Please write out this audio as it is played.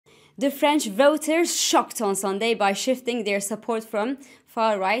The French voters shocked on Sunday by shifting their support from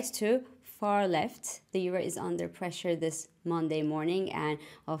far right to far left. The euro is under pressure this Monday morning, and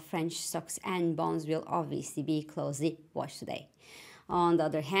French stocks and bonds will obviously be closely watched today. On the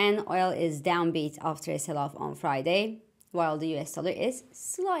other hand, oil is downbeat after a sell-off on Friday, while the US dollar is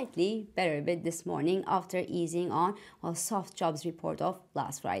slightly better bid this morning after easing on a soft jobs report of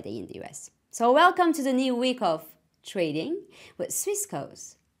last Friday in the US. So welcome to the new week of trading with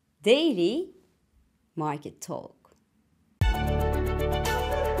Swissquote's Daily Market Talk.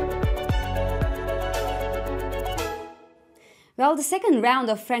 Well, the second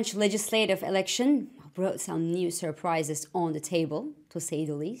round of French legislative election brought some new surprises on the table, to say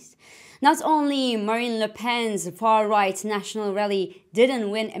the least. Not only Marine Le Pen's far-right National Rally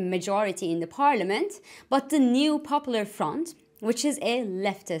didn't win a majority in the parliament, but the new Popular Front, which is a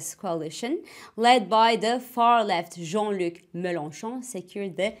leftist coalition led by the far-left Jean Luc Melenchon,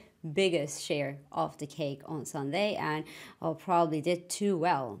 secured the biggest share of the cake on Sunday and probably did too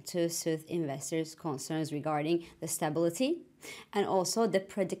well to soothe investors' concerns regarding the stability and also the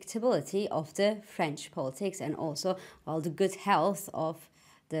predictability of the French politics and also the good health of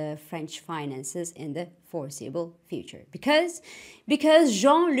the French finances in the foreseeable future. Because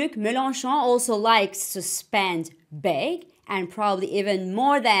Jean Luc Melenchon also likes to spend big, and probably even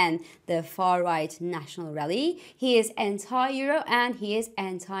more than the far-right National Rally, he is anti-Euro and he is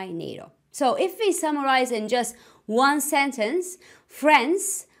anti-NATO. So if we summarize in just one sentence,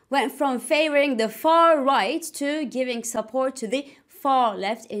 France went from favoring the far right to giving support to the far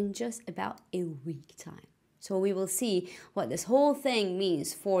left in just about a week time. So we will see what this whole thing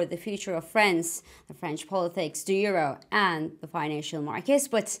means for the future of France, the French politics, the euro, and the financial markets.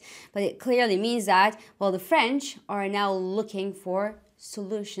 But it clearly means that, the French are now looking for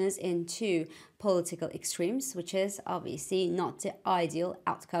solutions in two political extremes, which is obviously not the ideal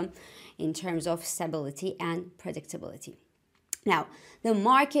outcome in terms of stability and predictability. Now, the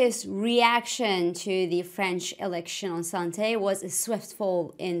market's reaction to the French election on Sunday was a swift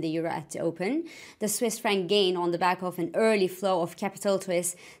fall in the euro at the open. The Swiss franc gained on the back of an early flow of capital to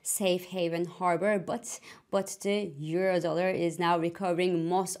its safe haven harbor, but the euro dollar is now recovering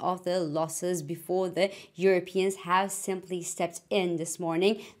most of the losses before the Europeans have simply stepped in this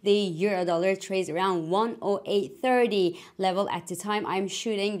morning. The euro dollar trades around 108.30 level at the time I'm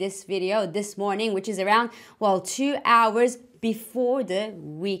shooting this video this morning, which is around 2 hours before the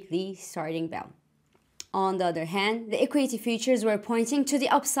weekly starting bell. On the other hand, the equity futures were pointing to the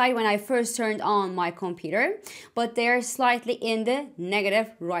upside when I first turned on my computer, but they're slightly in the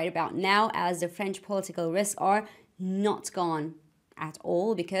negative right about now as the French political risks are not gone at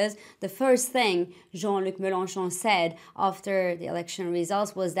all, because the first thing Jean Luc Melenchon said after the election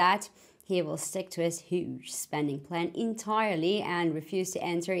results was that he will stick to his huge spending plan entirely and refuse to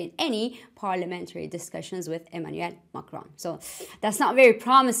enter in any parliamentary discussions with Emmanuel Macron. So that's not very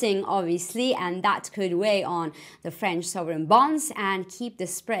promising, obviously, and that could weigh on the French sovereign bonds and keep the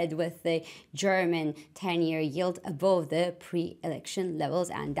spread with the German 10-year yield above the pre-election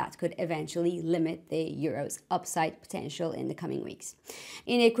levels, and that could eventually limit the euro's upside potential in the coming weeks.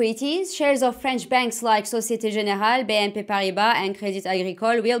 In equities, shares of French banks like Société Générale, BNP Paribas, and Crédit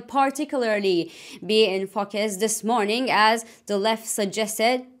Agricole will particularly be in focus this morning as the left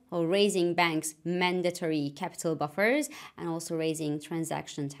suggested raising banks' mandatory capital buffers and also raising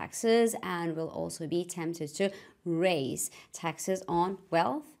transaction taxes, and will also be tempted to raise taxes on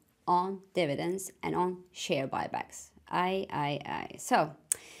wealth, on dividends, and on share buybacks. So,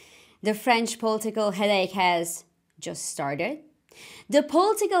 the French political headache has just started. The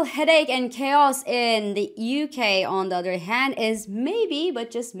political headache and chaos in the UK, on the other hand, is maybe, but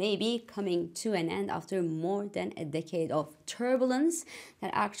just maybe, coming to an end after more than a decade of turbulence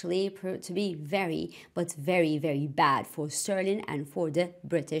that actually proved to be very, but very, very bad for sterling and for the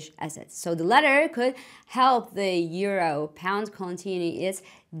British assets. So the latter could help the euro pound continue its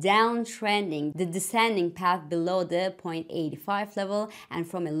downtrending, the descending path below the 0.85 level, and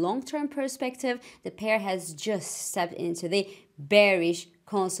from a long-term perspective, the pair has just stepped into the bearish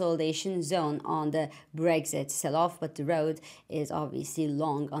consolidation zone on the Brexit sell-off, but the road is obviously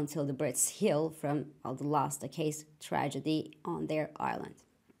long until the Brits heal from the last decade's tragedy on their island.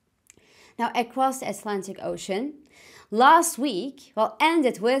 Now, across the Atlantic Ocean, last week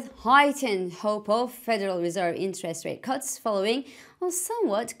ended with heightened hope of Federal Reserve interest rate cuts following well,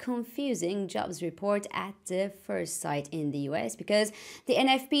 somewhat confusing jobs report at the first sight in the US, because the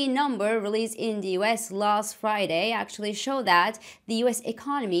NFP number released in the US last Friday actually showed that the US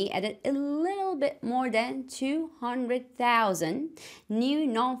economy added a little bit more than 200,000 new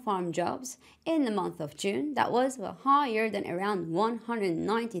non-farm jobs in the month of June. That was higher than around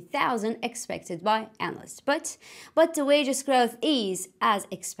 190,000 expected by analysts. But the wages growth is as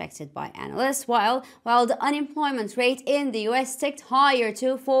expected by analysts, while the unemployment rate in the US ticked higher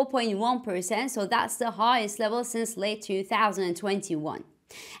to 4.1%, so that's the highest level since late 2021.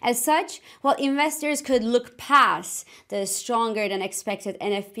 As such, while investors could look past the stronger than expected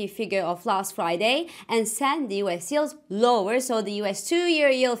NFP figure of last Friday and send the US yields lower, so the US 2-year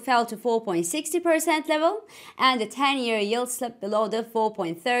yield fell to 4.60% level and the 10-year yield slipped below the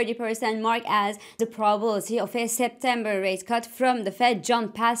 4.30% mark as the probability of a September rate cut from the Fed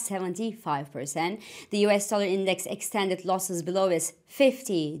jumped past 75%. The US dollar index extended losses below its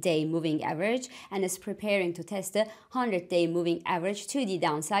 50-day moving average and is preparing to test the 100-day moving average to the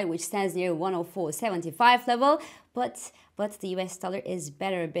downside, which stands near 104.75 level. But the US dollar is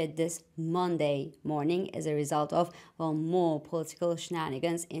better bid this Monday morning as a result of more political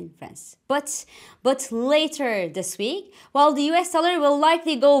shenanigans in France. But later this week, while the US dollar will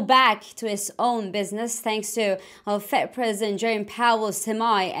likely go back to its own business thanks to Fed President Jerome Powell's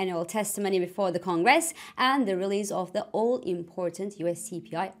semi-annual testimony before the Congress and the release of the all-important US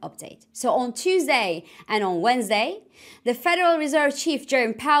CPI update. So on Tuesday and on Wednesday, the Federal Reserve Chief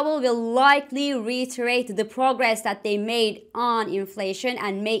Jerome Powell will likely reiterate the progress that they made on inflation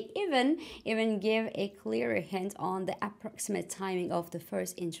and may even give a clearer hint on the approximate timing of the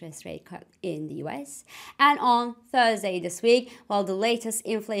first interest rate cut in the US. And on Thursday this week, while the latest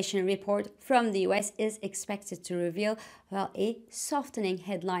inflation report from the US is expected to reveal a softening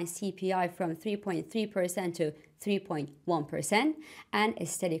headline CPI from 3.3% to 3.1% and a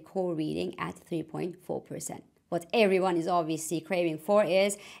steady core reading at 3.4%. What everyone is obviously craving for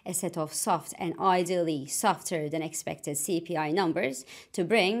is a set of soft and ideally softer than expected CPI numbers to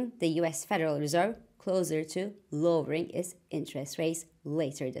bring the US Federal Reserve closer to lowering its interest rates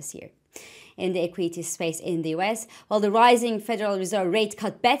later this year. In the equity space in the US, while the rising Federal Reserve rate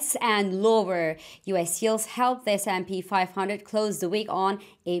cut bets and lower US yields helped the S&P 500 close the week on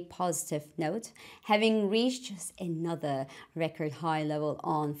a positive note, having reached just another record high level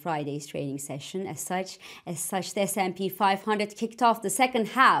on Friday's trading session. As such, the S&P 500 kicked off the second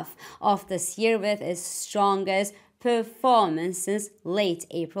half of this year with its strongest performance since late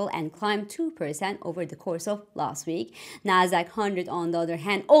April and climbed 2% over the course of last week. Nasdaq 100, on the other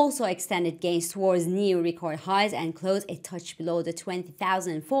hand, also extended gains towards new record highs and closed a touch below the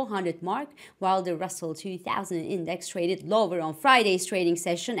 20,400 mark, while the Russell 2000 index traded lower on Friday's trading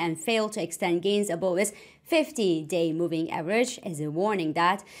session and failed to extend gains above its 50-day moving average as a warning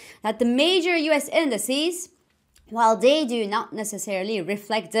that the major US indices, while they do not necessarily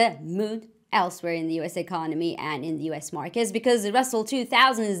reflect the mood elsewhere in the US economy and in the US markets, because the Russell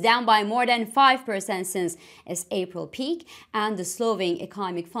 2000 is down by more than 5% since its April peak, and the slowing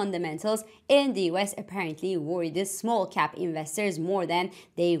economic fundamentals in the US apparently worry the small cap investors more than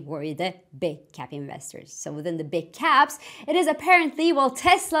they worry the big cap investors. So within the big caps, it is apparently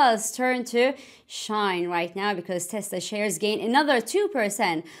Tesla's turn to shine right now, because Tesla shares gained another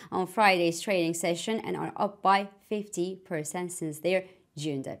 2% on Friday's trading session and are up by 50% since their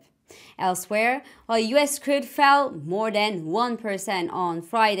June dip. Elsewhere, while US crude fell more than 1% on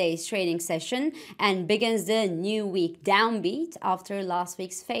Friday's trading session and begins the new week downbeat after last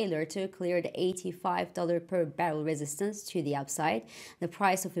week's failure to clear the $85 per barrel resistance to the upside. The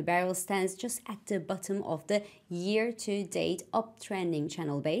price of a barrel stands just at the bottom of the year-to-date uptrending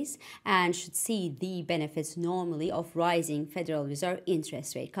channel base and should see the benefits normally of rising Federal Reserve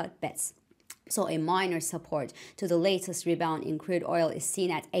interest rate cut bets. So a minor support to the latest rebound in crude oil is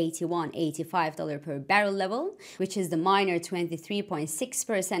seen at $85 per barrel level, which is the minor 23.6%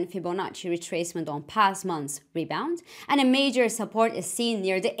 Fibonacci retracement on past month's rebound. And a major support is seen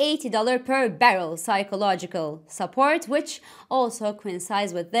near the $80 per barrel psychological support, which also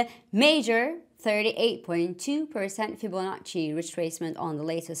coincides with the major 38.2% Fibonacci retracement on the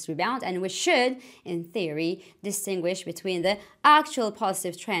latest rebound, and which should, in theory, distinguish between the actual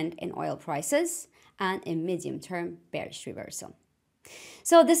positive trend in oil prices and a medium-term bearish reversal.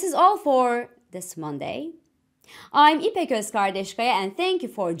 So this is all for this Monday. I'm İpek Özkardeşkaya, and thank you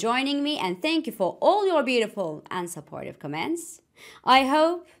for joining me, and thank you for all your beautiful and supportive comments. I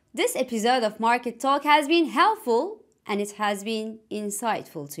hope this episode of Market Talk has been helpful and it has been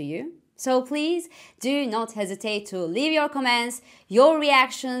insightful to you. So please do not hesitate to leave your comments, your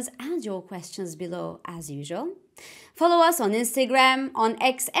reactions, and your questions below as usual. Follow us on Instagram, on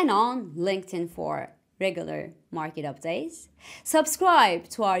X, and on LinkedIn for regular market updates. Subscribe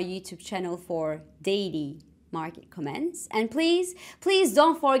to our YouTube channel for daily market comments. And please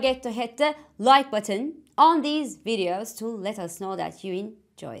don't forget to hit the like button on these videos to let us know that you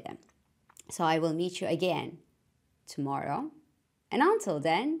enjoy them. So I will meet you again tomorrow. And until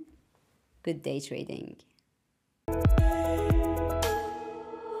then, good day trading.